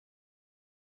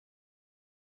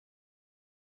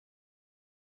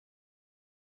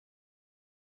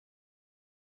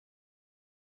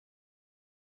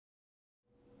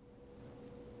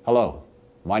Hello,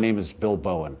 my name is Bill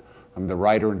Bowen. I'm the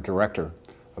writer and director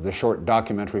of the short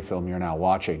documentary film you're now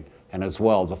watching, and as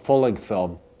well the full-length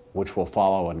film which will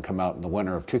follow and come out in the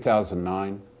winter of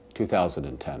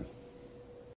 2009-2010.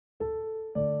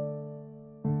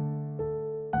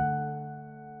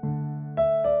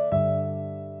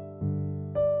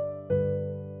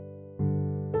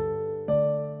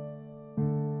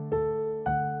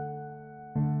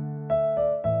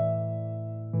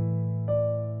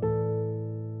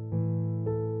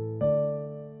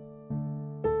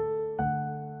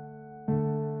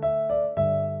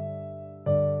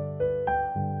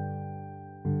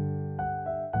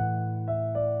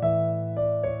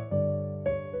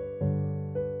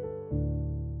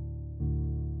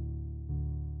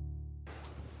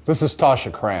 This is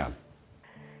Tasha Cran.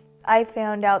 I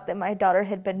found out that my daughter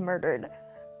had been murdered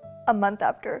a month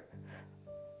after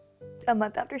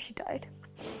she died.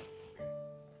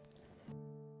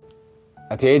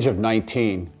 At the age of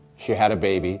 19, she had a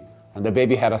baby, and the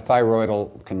baby had a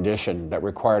thyroidal condition that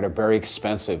required a very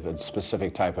expensive and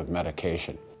specific type of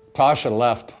medication. Tasha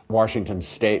left Washington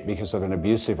State because of an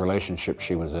abusive relationship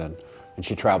she was in, and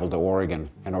she traveled to Oregon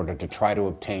in order to try to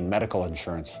obtain medical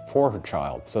insurance for her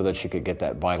child so that she could get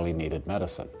that vitally needed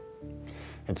medicine.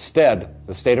 Instead,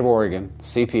 the state of Oregon,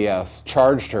 CPS,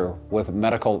 charged her with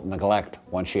medical neglect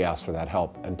when she asked for that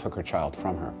help and took her child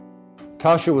from her.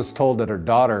 Tasha was told that her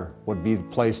daughter would be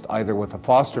placed either with the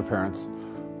foster parents,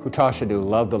 who Tasha knew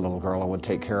loved the little girl and would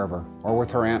take care of her, or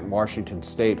with her aunt in Washington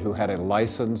State, who had a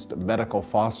licensed medical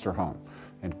foster home.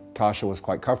 And Tasha was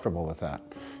quite comfortable with that.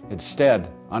 Instead,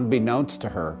 unbeknownst to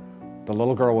her, the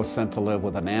little girl was sent to live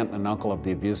with an aunt and uncle of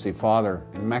the abusive father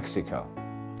in Mexico.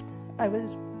 I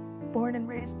was born and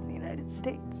raised in the United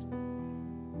States.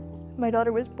 My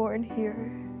daughter was born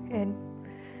here in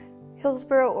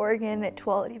Hillsboro, Oregon at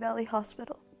Tuolumne Valley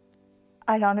Hospital.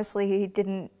 I honestly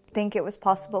didn't think it was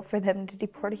possible for them to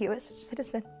deport a U.S.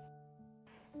 citizen.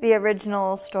 The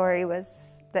original story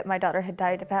was that my daughter had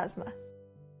died of asthma.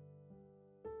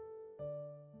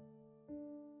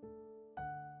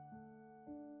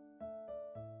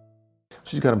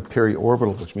 She's got them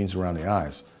periorbital, which means around the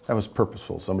eyes. That was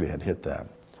purposeful. Somebody had hit that.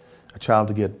 A child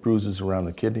to get bruises around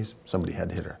the kidneys, somebody had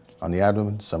to hit her. On the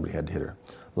abdomen, somebody had to hit her.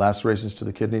 Lacerations to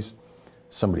the kidneys,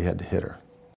 somebody had to hit her.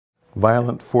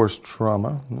 Violent force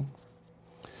trauma.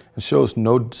 It shows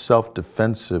no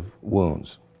self-defensive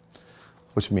wounds,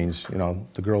 which means,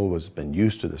 the girl has been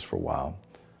used to this for a while,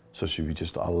 so she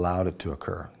just allowed it to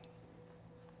occur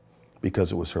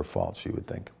because it was her fault, she would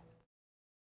think.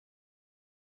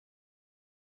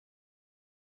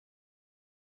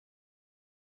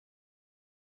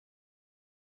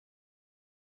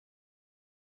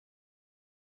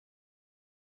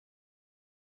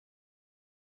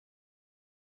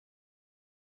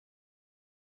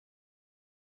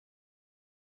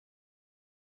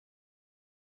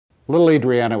 Little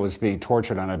Adriana was being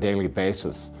tortured on a daily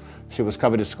basis. She was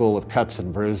coming to school with cuts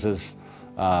and bruises.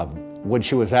 When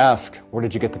she was asked, where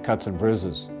did you get the cuts and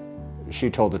bruises? She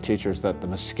told the teachers that the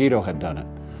mosquito had done it.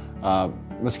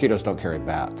 Mosquitoes don't carry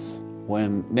bats.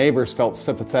 When neighbors felt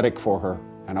sympathetic for her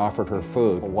and offered her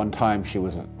food, one time she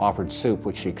was offered soup,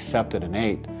 which she accepted and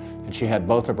ate, and she had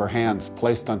both of her hands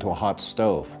placed onto a hot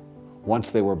stove. Once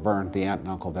they were burned, the aunt and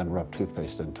uncle then rubbed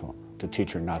toothpaste into them to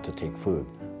teach her not to take food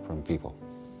from people.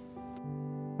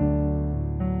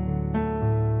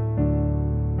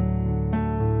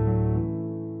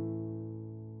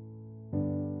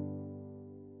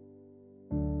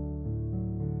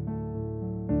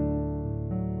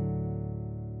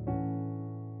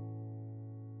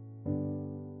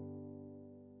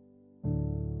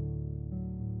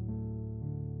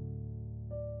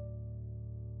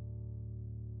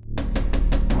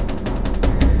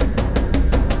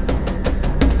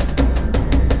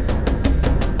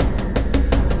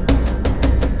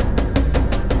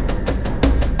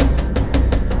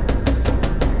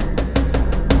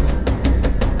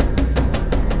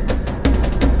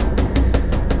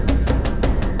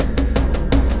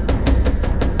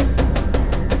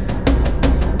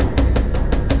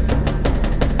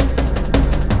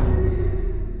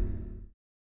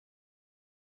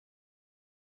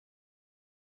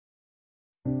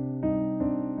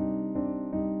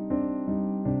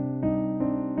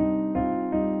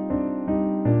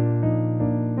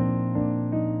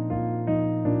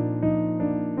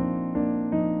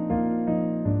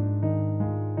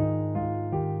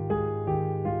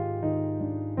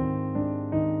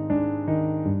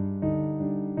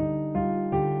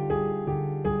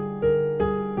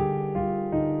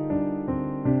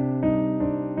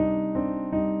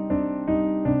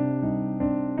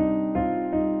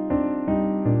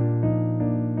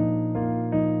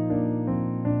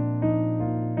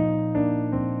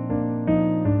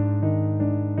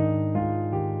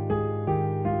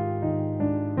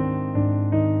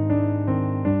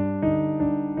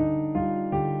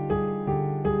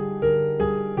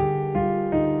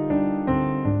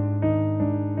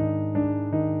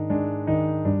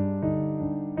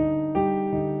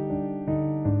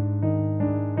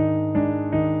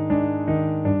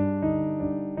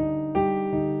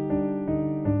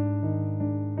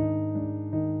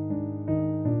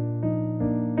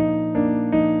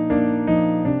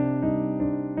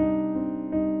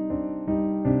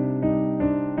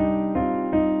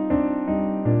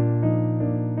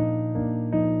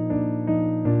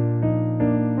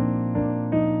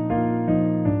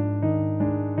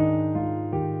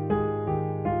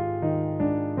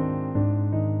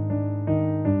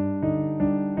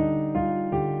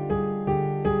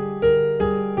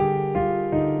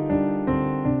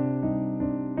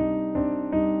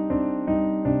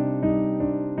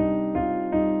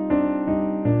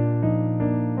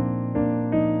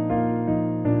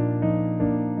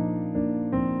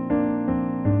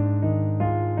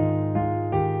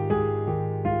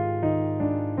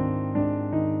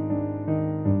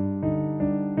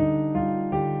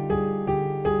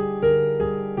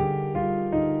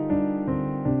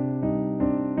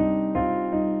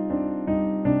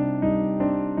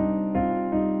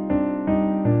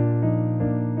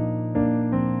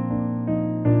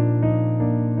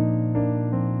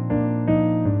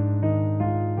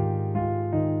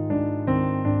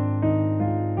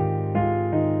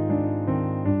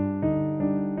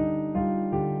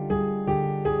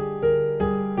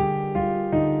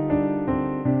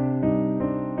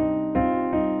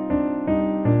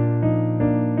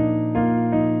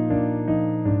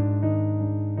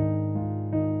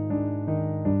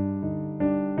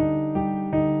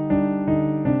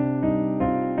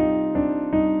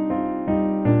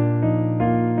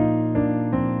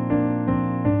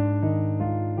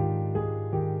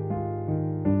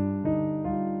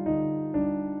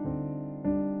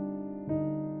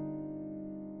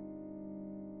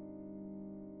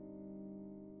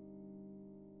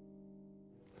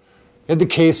 In the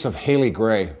case of Haley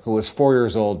Gray, who was 4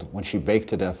 years old when she baked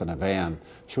to death in a van,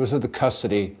 she was in the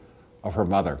custody of her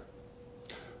mother.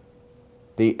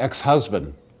 The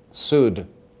ex-husband sued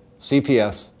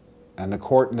CPS, and the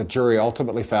court and the jury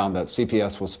ultimately found that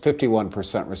CPS was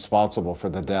 51% responsible for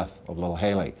the death of little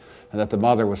Haley, and that the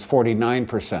mother was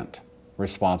 49%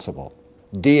 responsible.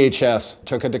 DHS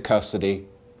took into custody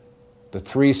the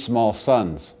 3 small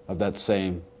sons of that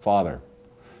same father,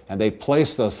 and they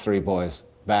placed those 3 boys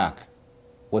back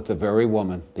with the very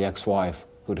woman, the ex-wife,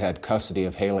 who'd had custody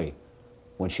of Haley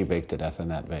when she baked to death in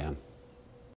that van.